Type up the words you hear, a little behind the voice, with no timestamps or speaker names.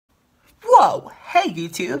Whoa! Hey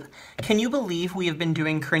YouTube! Can you believe we have been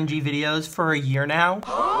doing cringy videos for a year now?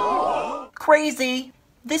 Crazy!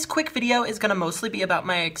 This quick video is gonna mostly be about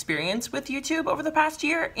my experience with YouTube over the past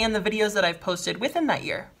year and the videos that I've posted within that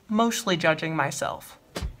year, mostly judging myself.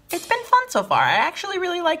 It's been fun so far. I actually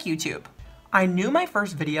really like YouTube. I knew my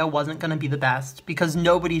first video wasn't gonna be the best because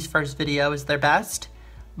nobody's first video is their best,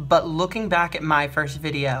 but looking back at my first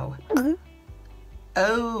video,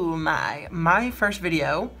 oh my first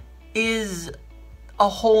video is a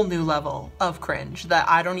whole new level of cringe that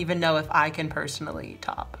I don't even know if I can personally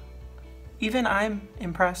top. Even I'm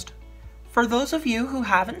impressed. For those of you who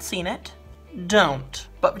haven't seen it, don't.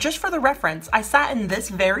 But just for the reference, I sat in this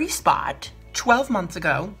very spot 12 months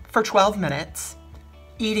ago for 12 minutes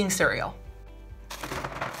eating cereal.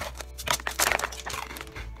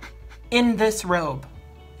 In this robe.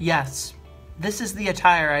 Yes, this is the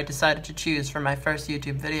attire I decided to choose for my first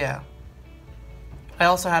YouTube video. I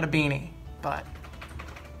also had a beanie, but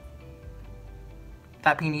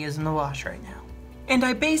that beanie is in the wash right now. And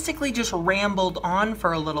I basically just rambled on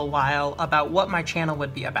for a little while about what my channel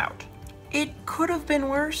would be about. It could have been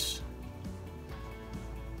worse,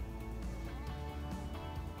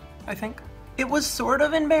 I think. It was sort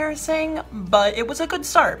of embarrassing, but it was a good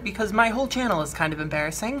start because my whole channel is kind of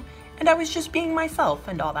embarrassing, and I was just being myself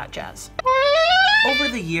and all that jazz. Over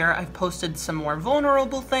the year, I've posted some more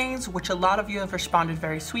vulnerable things, which a lot of you have responded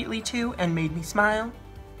very sweetly to and made me smile.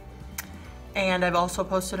 And I've also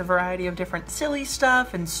posted a variety of different silly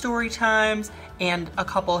stuff and story times and a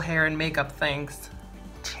couple hair and makeup things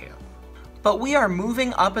too. But we are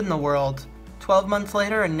moving up in the world 12 months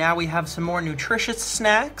later, and now we have some more nutritious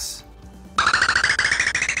snacks.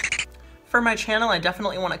 For my channel, I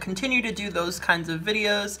definitely want to continue to do those kinds of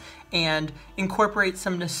videos and incorporate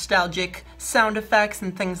some nostalgic sound effects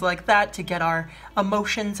and things like that to get our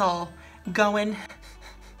emotions all going.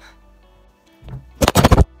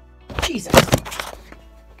 Jesus.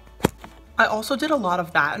 I also did a lot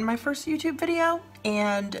of that in my first YouTube video,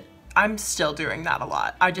 and I'm still doing that a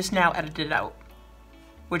lot. I just now edited it out,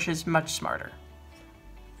 which is much smarter.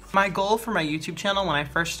 My goal for my YouTube channel when I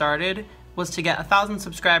first started was to get 1,000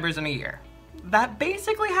 subscribers in a year. That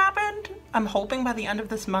basically happened. I'm hoping by the end of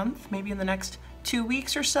this month, maybe in the next 2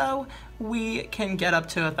 weeks or so, we can get up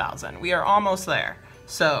to 1,000. We are almost there.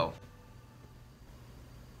 So,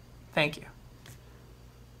 thank you.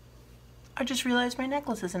 I just realized my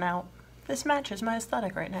necklace isn't out. This matches my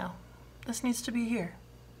aesthetic right now. This needs to be here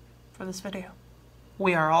for this video.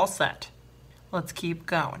 We are all set. Let's keep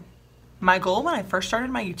going. My goal when I first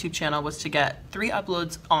started my YouTube channel was to get 3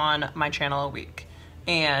 uploads on my channel a week.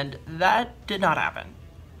 And that did not happen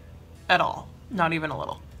at all. Not even a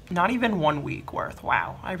little. Not even 1 week worth.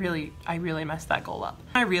 Wow, I really messed that goal up.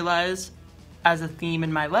 I realized as a theme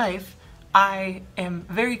in my life, I am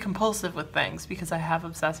very compulsive with things because I have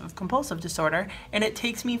obsessive compulsive disorder, and it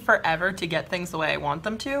takes me forever to get things the way I want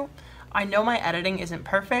them to. I know my editing isn't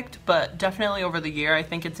perfect, but definitely over the year I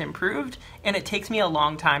think it's improved, and it takes me a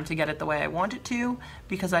long time to get it the way I want it to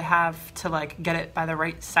because I have to like get it by the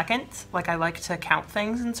right second. Like I like to count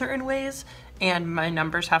things in certain ways and my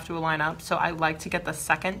numbers have to align up, so I like to get the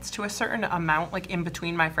seconds to a certain amount like in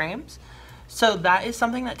between my frames. So that is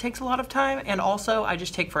something that takes a lot of time, and also I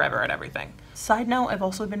just take forever at everything. Side note, I've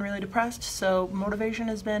also been really depressed, so motivation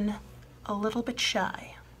has been a little bit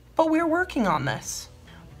shy. But we're working on this.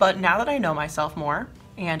 But now that I know myself more,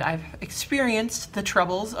 and I've experienced the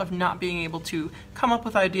troubles of not being able to come up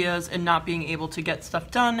with ideas and not being able to get stuff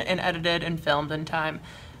done and edited and filmed in time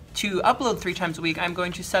to upload 3 times a week, I'm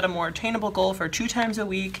going to set a more attainable goal for 2 times a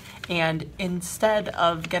week, and instead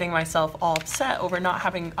of getting myself all upset over not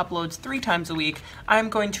having uploads 3 times a week, I'm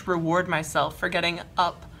going to reward myself for getting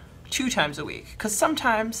up 2 times a week, because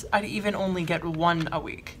sometimes I'd even only get 1 a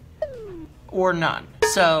week, or none.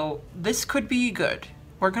 So this could be good.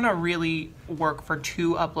 We're gonna really work for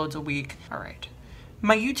 2 uploads a week. All right.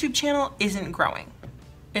 My YouTube channel isn't growing.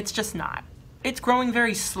 It's just not. It's growing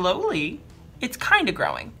very slowly. It's kind of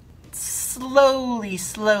growing.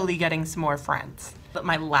 Slowly getting some more friends. But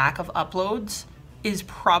my lack of uploads is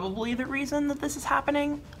probably the reason that this is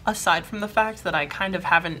happening, aside from the fact that I kind of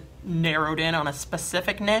haven't narrowed in on a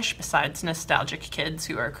specific niche besides nostalgic kids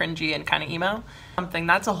who are cringy and kind of emo. Something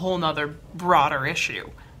that's a whole nother broader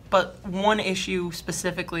issue. But one issue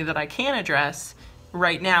specifically that I can address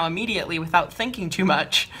right now immediately without thinking too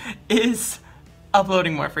much is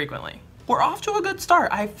uploading more frequently. We're off to a good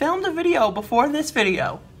start. I filmed a video before this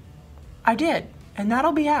video. I did, and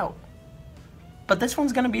that'll be out. But this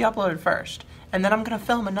one's gonna be uploaded first, and then I'm gonna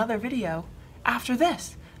film another video after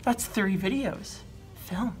this. That's 3 videos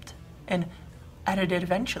filmed and edited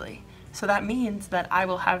eventually. So that means that I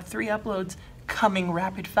will have 3 uploads coming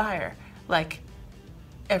rapid fire, like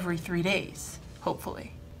every 3 days,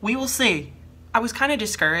 hopefully. We will see. I was kind of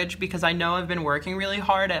discouraged because I know I've been working really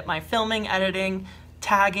hard at my filming, editing,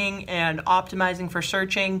 tagging, and optimizing for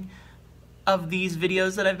searching of these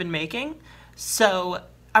videos that I've been making. So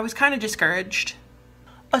I was kind of discouraged,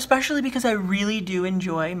 especially because I really do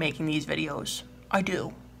enjoy making these videos. I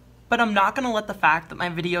do. But I'm not gonna let the fact that my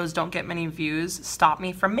videos don't get many views stop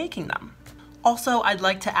me from making them. Also, I'd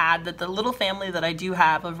like to add that the little family that I do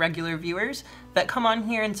have of regular viewers that come on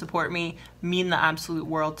here and support me mean the absolute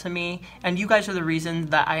world to me, and you guys are the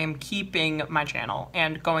reason that I am keeping my channel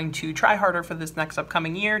and going to try harder for this next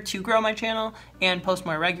upcoming year to grow my channel and post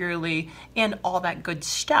more regularly and all that good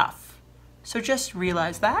stuff. So just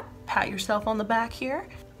realize that, pat yourself on the back here.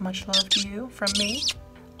 Much love to you from me.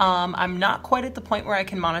 I'm not quite at the point where I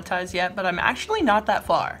can monetize yet, but I'm actually not that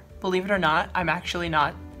far. Believe it or not, I'm actually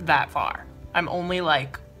not that far. I'm only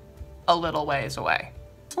like a little ways away.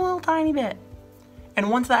 It's a little tiny bit. And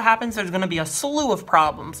once that happens, there's gonna be a slew of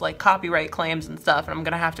problems like copyright claims and stuff, and I'm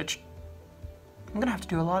gonna have to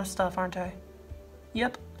do a lot of stuff, aren't I?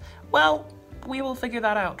 Yep. Well, we will figure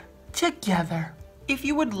that out together. If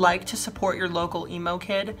you would like to support your local emo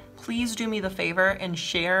kid, please do me the favor and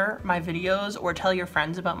share my videos or tell your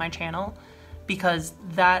friends about my channel, because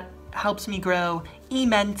that helps me grow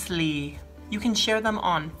immensely. You can share them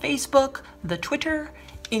on Facebook, the Twitter,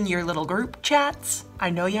 in your little group chats. I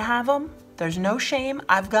know you have them. There's no shame.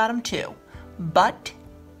 I've got them too. But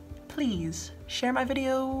please share my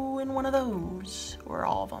video in one of those, or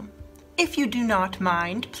all of them. If you do not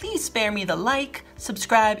mind, please spare me the like,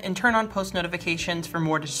 subscribe, and turn on post notifications for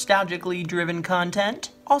more nostalgically driven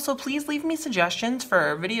content. Also, please leave me suggestions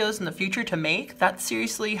for videos in the future to make. That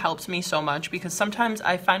seriously helps me so much because sometimes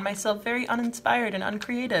I find myself very uninspired and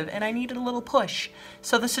uncreative and I need a little push.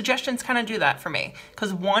 So the suggestions kind of do that for me.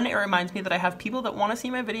 Because 1, it reminds me that I have people that want to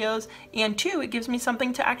see my videos, and 2, it gives me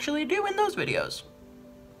something to actually do in those videos.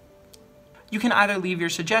 You can either leave your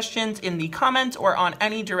suggestions in the comments or on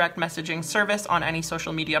any direct messaging service on any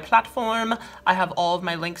social media platform. I have all of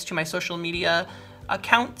my links to my social media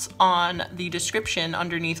accounts on the description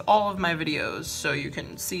underneath all of my videos, so you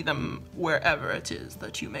can see them wherever it is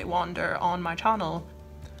that you may wander on my channel.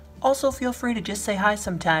 Also, feel free to just say hi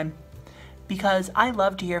sometime, because I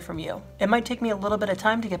love to hear from you. It might take me a little bit of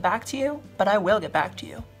time to get back to you, but I will get back to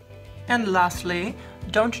you. And lastly,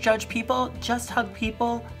 don't judge people, just hug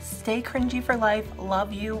people. Stay cringy for life.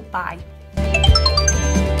 Love you. Bye.